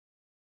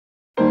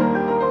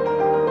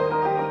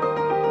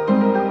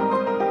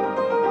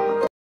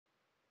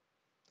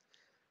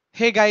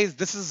Hey guys,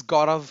 this is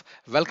Gaurav.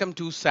 Welcome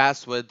to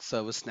SaaS with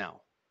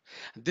ServiceNow.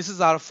 This is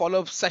our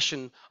follow-up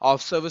session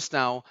of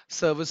ServiceNow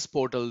Service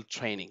Portal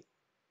Training.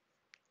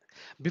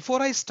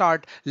 Before I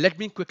start, let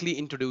me quickly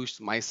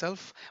introduce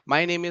myself.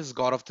 My name is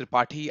Gaurav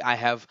Tripathi. I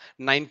have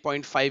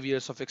 9.5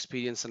 years of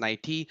experience in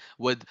IT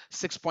with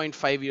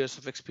 6.5 years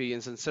of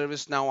experience in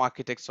ServiceNow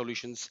Architect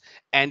Solutions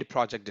and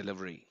project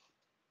delivery.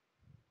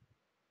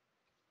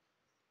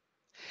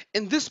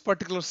 In this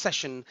particular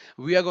session,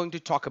 we are going to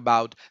talk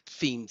about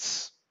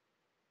themes.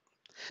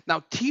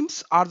 Now,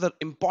 themes are the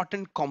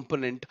important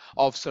component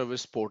of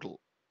Service Portal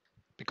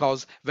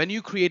because when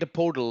you create a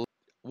portal,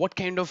 what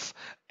kind of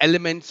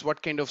elements,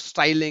 what kind of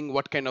styling,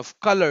 what kind of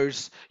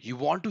colors you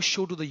want to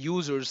show to the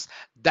users,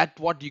 that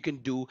what you can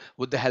do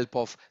with the help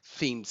of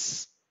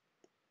themes.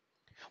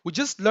 We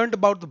just learned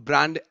about the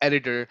brand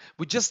editor.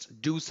 We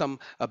just do some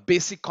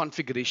basic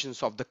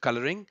configurations of the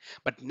coloring.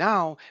 But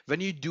now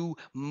when you do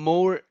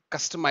more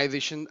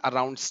customization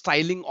around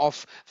styling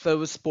of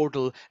service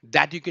portal,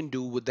 that you can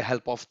do with the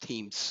help of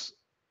themes.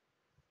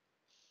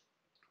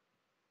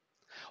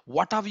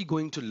 What are we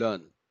going to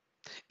learn?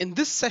 In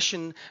this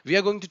session, we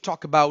are going to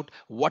talk about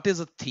what is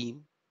a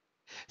theme,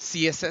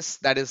 CSS,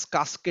 that is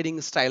cascading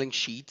styling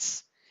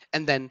sheets,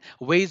 and then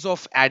ways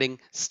of adding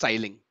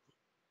styling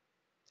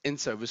in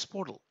Service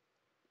Portal.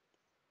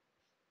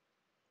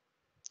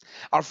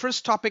 Our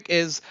first topic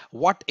is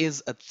what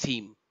is a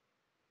theme?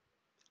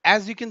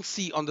 As you can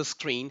see on the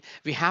screen,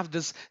 we have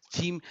this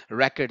theme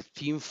record,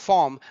 theme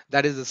form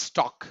that is a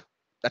stock.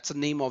 That's the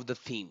name of the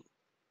theme.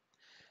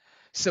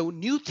 So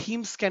new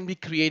themes can be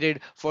created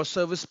for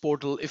Service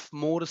Portal if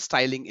more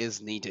styling is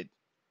needed.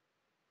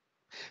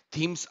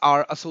 Themes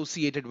are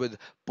associated with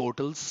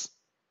portals.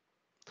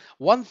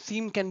 One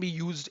theme can be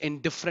used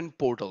in different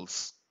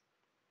portals.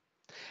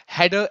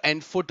 Header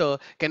and footer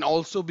can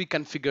also be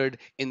configured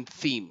in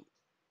theme.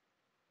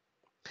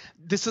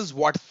 This is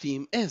what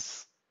theme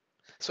is.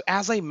 So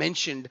as I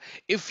mentioned,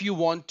 if you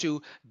want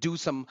to do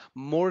some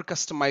more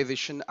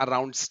customization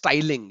around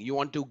styling, you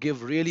want to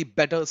give really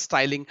better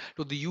styling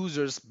to the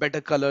users,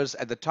 better colors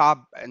at the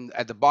top and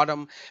at the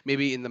bottom,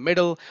 maybe in the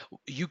middle,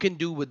 you can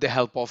do with the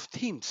help of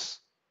themes.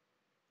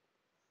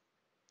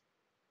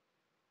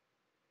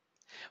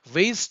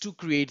 Ways to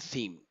create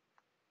theme.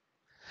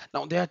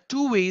 Now, there are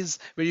two ways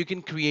where you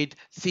can create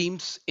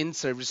themes in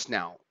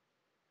ServiceNow,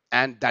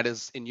 and that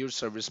is in your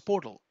service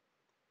portal.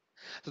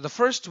 So the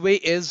first way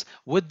is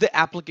with the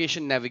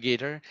application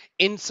navigator.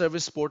 In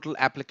Service Portal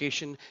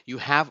application, you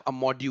have a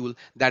module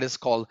that is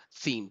called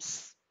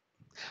themes.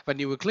 When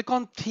you will click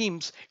on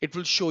themes, it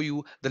will show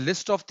you the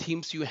list of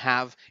themes you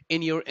have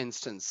in your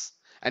instance.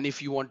 And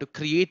if you want to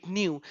create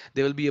new,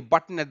 there will be a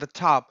button at the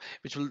top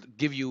which will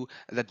give you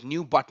that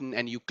new button,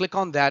 and you click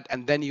on that,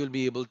 and then you'll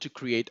be able to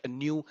create a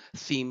new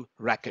theme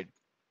record.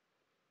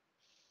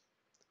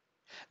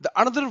 The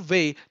another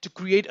way to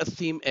create a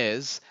theme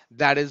is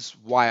that is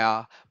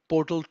via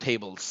portal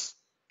tables.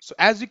 So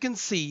as you can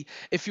see,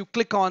 if you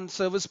click on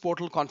Service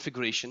Portal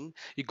Configuration,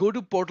 you go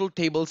to Portal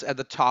Tables at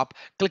the top,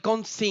 click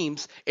on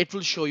Themes, it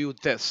will show you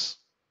this.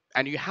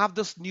 And you have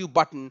this new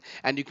button,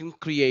 and you can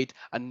create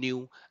a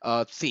new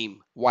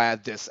theme via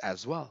this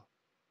as well.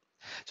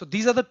 So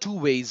these are the two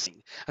ways.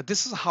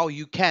 This is how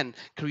you can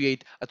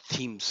create a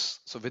themes.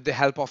 So with the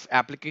help of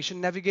application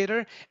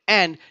navigator,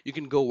 and you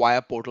can go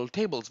via portal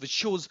tables, which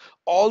shows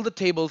all the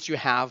tables you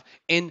have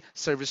in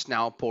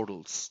ServiceNow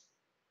portals.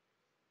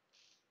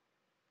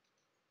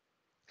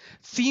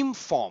 Theme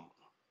form.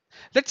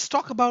 Let's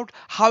talk about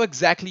how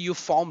exactly your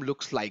form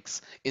looks like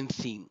in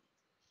theme.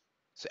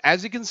 So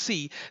as you can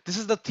see, this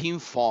is the theme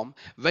form.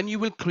 When you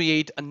will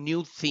create a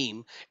new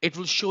theme, it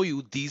will show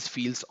you these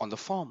fields on the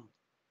form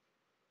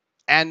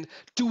and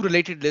two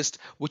related lists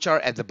which are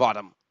at the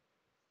bottom.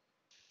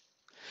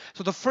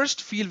 So the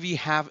first field we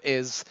have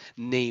is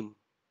name.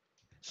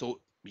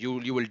 So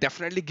you will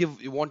definitely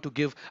you want to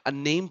give a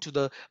name to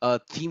the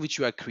theme which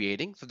you are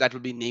creating. So that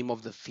will be name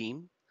of the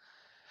theme.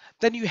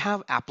 Then you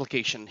have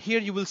application.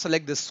 Here you will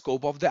select the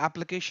scope of the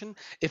application,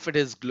 if it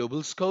is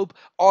global scope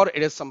or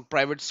it is some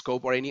private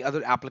scope or any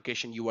other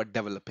application you are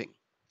developing.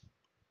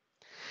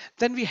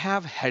 Then we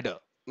have header.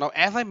 Now,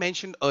 as I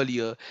mentioned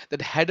earlier,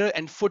 that header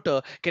and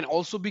footer can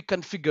also be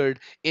configured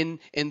in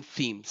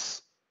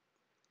themes.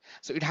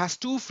 So it has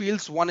two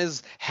fields. One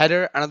is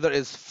header, another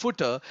is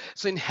footer.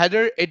 So in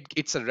header,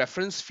 it's a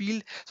reference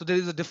field. So there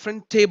is a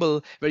different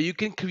table where you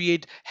can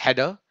create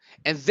header.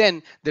 And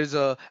then there's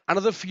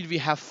another field we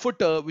have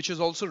footer, which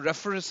is also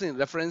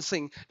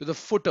referencing to the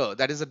footer.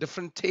 That is a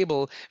different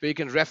table where you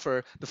can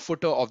refer the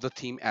footer of the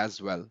theme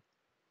as well.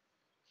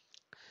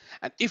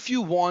 And if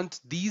you want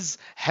these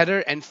header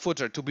and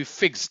footer to be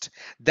fixed,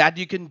 that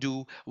you can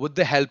do with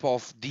the help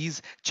of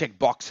these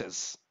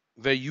checkboxes,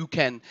 where you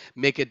can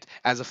make it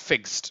as a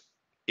fixed.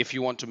 If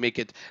you want to make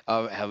it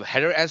have a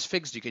header as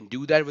fixed, you can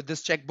do that with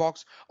this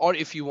checkbox. Or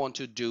if you want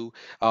to do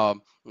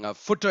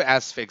footer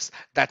as fixed,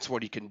 that's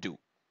what you can do.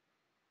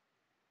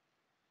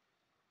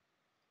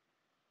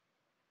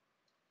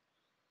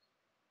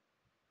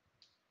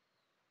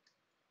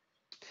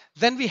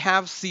 Then we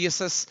have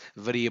CSS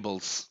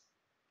variables.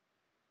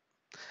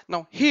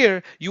 Now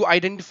here you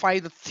identify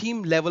the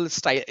theme level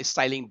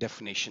styling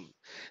definition.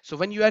 So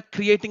when you are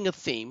creating a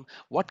theme,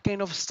 what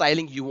kind of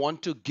styling you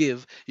want to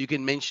give, you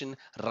can mention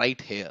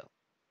right here.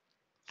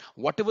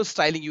 Whatever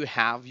styling you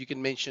have, you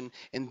can mention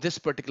in this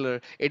particular,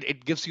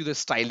 it gives you the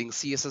styling,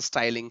 CSS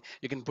styling.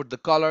 You can put the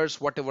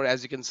colors, whatever,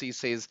 as you can see,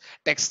 says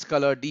text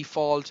color,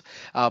 default,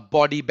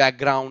 body,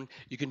 background.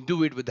 You can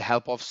do it with the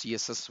help of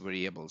CSS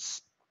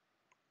variables.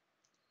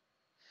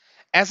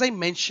 As I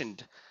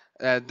mentioned,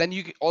 then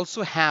you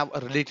also have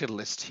a related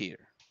list here,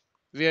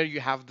 where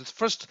you have this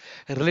first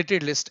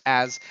related list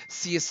as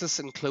CSS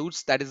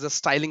includes, that is a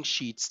styling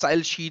sheet,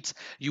 style sheets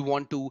you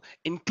want to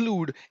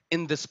include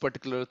in this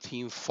particular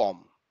theme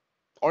form,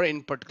 or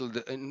in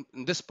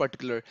this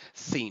particular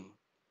theme.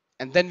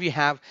 And then we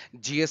have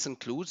JS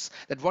includes,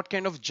 that what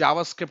kind of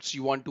JavaScripts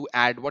you want to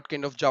add, what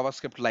kind of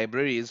JavaScript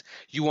libraries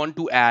you want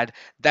to add.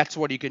 That's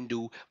what you can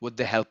do with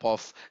the help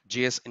of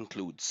JS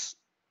includes.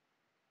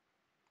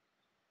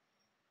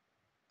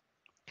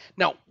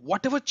 Now,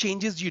 whatever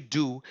changes you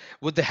do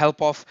with the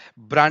help of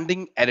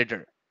branding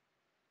editor,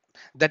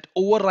 that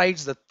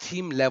overrides the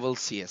theme level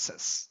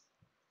CSS.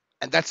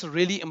 And that's a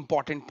really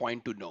important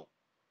point to know.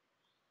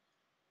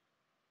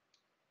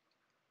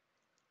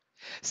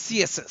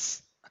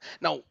 CSS.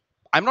 Now,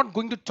 I'm not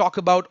going to talk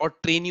about or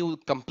train you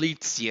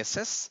complete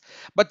CSS,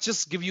 but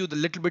just give you the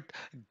little bit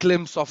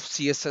glimpse of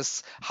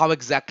CSS, how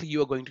exactly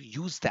you are going to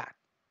use that.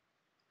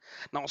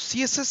 Now,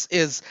 CSS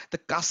is the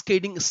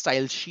cascading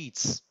style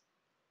sheets.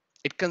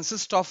 It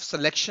consists of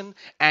selection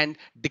and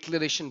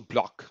declaration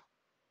block.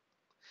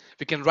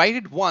 We can write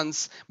it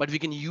once, but we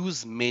can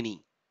use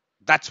many.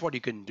 That's what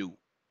you can do.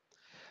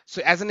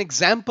 So as an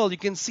example, you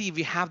can see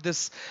we have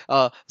this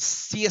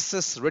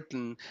CSS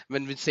written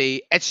when we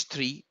say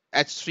H3.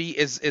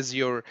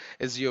 H3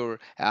 is your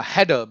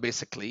header,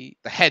 basically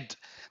the head.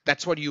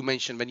 That's what you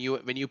mentioned when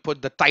you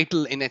put the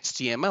title in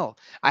HTML.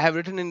 I have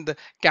written in the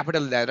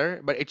capital letter,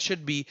 but it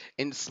should be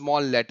in small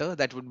letter.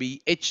 That would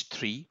be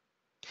H3.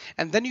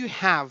 And then you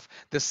have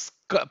this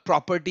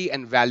property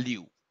and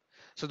value.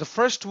 So the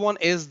first one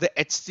is the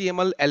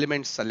HTML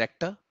element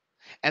selector,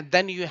 and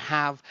then you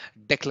have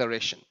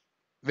declaration,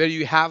 where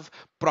you have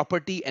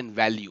property and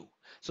value.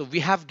 So we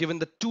have given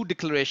the two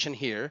declaration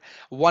here.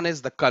 One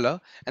is the color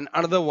and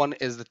another one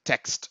is the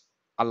text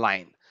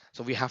align.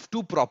 So we have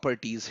two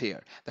properties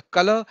here, the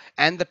color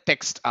and the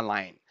text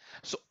align.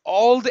 So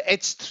all the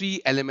H3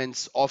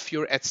 elements of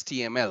your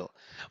HTML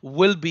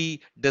will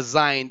be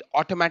designed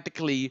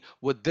automatically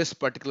with this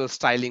particular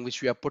styling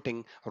which we are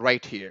putting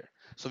right here.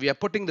 So we are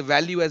putting the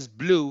value as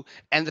blue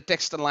and the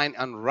text align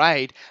on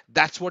right.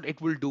 That's what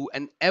it will do.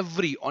 And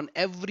on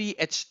every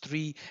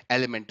H3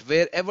 element,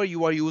 wherever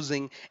you are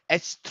using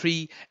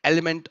H3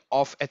 element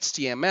of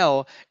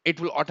HTML, it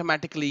will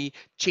automatically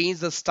change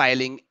the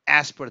styling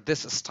as per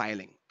this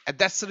styling. And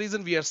that's the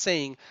reason we are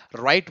saying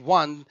write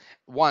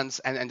once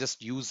and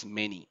just use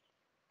many.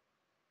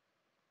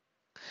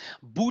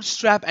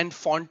 Bootstrap and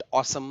Font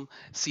Awesome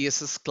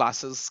CSS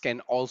classes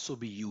can also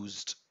be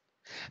used.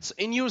 So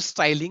in your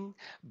styling,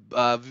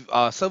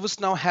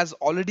 ServiceNow has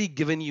already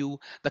given you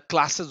the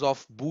classes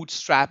of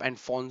Bootstrap and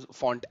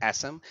Font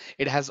Awesome.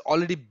 It has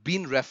already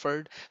been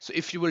referred. So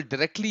if you will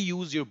directly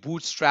use your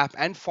Bootstrap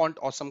and Font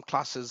Awesome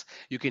classes,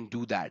 you can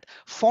do that.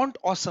 Font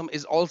Awesome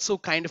is also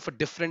kind of a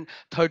different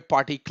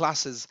third-party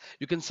classes.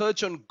 You can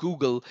search on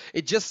Google.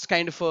 It just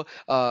kind of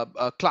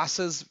a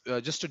classes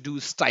just to do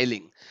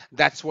styling.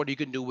 That's what you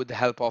can do with the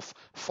help of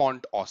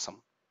Font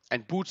Awesome.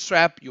 And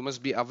Bootstrap, you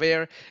must be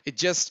aware,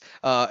 it's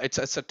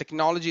a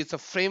technology, it's a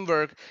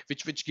framework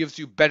which gives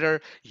you better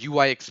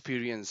UI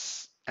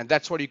experience. And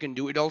that's what you can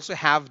do. It also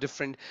have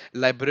different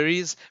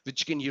libraries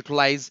which you can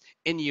utilize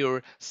in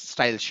your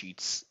style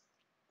sheets.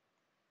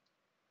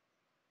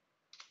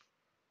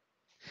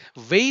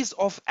 Ways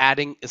of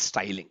adding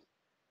styling.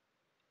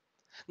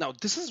 Now,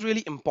 this is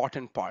really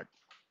important part.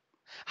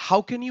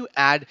 How can you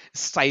add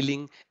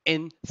styling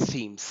in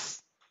themes?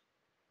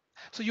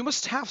 So you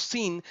must have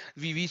seen,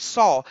 we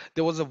saw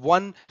there was a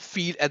one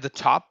field at the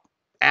top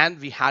and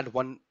we had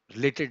one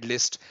related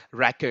list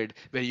record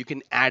where you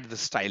can add the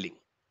styling.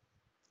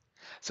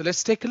 So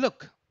let's take a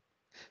look.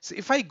 So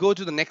if I go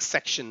to the next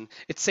section,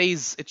 it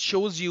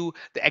shows you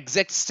the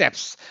exact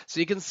steps. So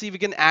you can see we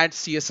can add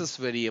CSS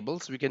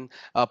variables. We can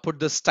put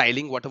the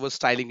styling, whatever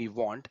styling we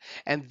want.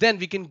 And then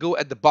we can go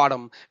at the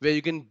bottom where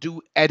you can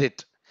do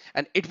edit.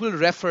 And it will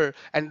refer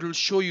and it will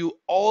show you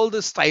all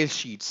the style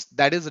sheets.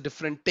 That is a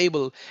different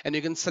table. And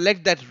you can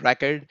select that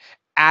record,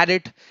 add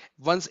it.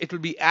 Once it will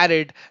be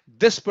added,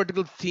 this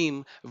particular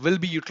theme will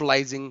be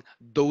utilizing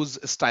those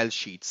style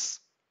sheets.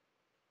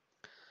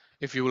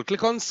 If you will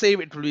click on save,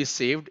 it will be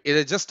saved. It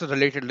is just a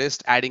related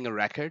list adding a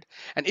record.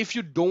 And if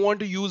you don't want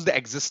to use the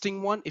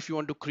existing one, if you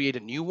want to create a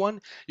new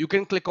one, you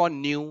can click on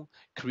new,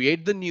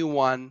 create the new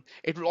one.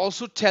 It will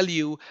also tell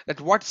you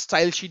that what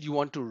style sheet you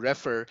want to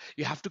refer.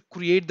 You have to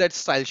create that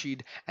style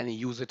sheet and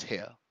use it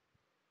here.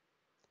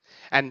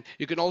 And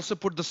you can also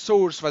put the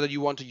source, whether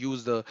you want to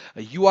use the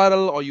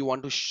URL or you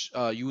want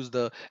to use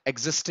the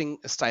existing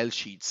style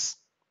sheets.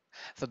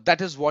 So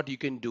that is what you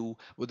can do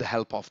with the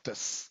help of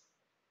this.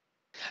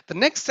 The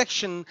next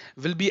section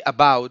will be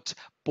about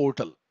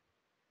portal,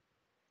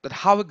 that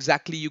how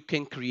exactly you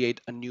can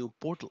create a new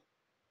portal.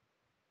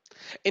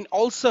 And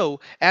also,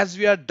 as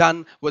we are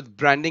done with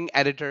branding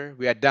editor,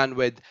 we are done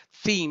with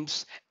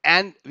themes,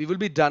 and we will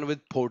be done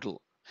with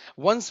portal.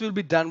 Once we'll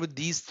be done with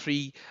these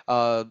three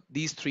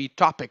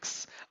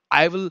topics,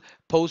 I will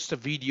post a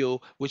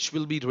video which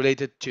will be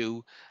related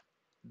to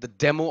the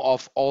demo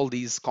of all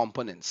these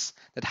components,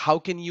 that how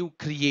can you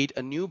create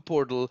a new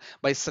portal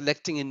by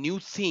selecting a new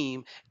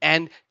theme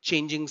and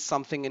changing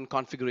something in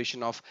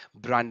configuration of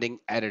branding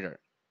editor.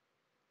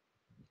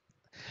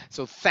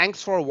 So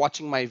thanks for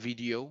watching my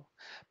video.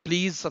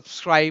 Please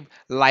subscribe,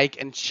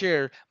 like, and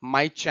share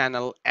my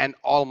channel and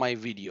all my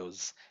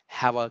videos.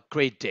 Have a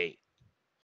great day.